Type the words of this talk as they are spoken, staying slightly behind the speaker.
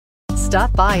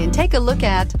Stop by and take a look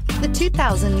at the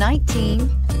 2019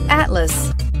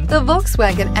 Atlas. The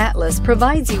Volkswagen Atlas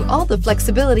provides you all the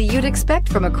flexibility you'd expect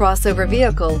from a crossover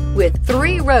vehicle with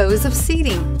 3 rows of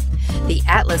seating. The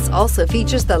Atlas also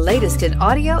features the latest in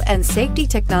audio and safety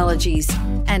technologies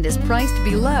and is priced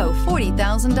below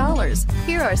 $40,000.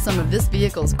 Here are some of this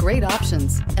vehicle's great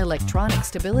options: electronic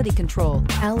stability control,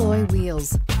 alloy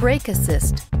wheels, brake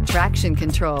assist, traction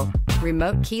control,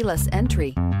 remote keyless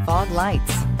entry, fog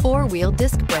lights, 4-wheel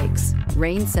disc brakes,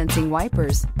 rain sensing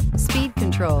wipers, speed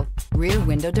control, rear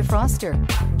window defroster.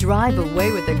 Drive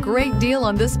away with a great deal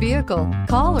on this vehicle.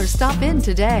 Call or stop in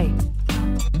today.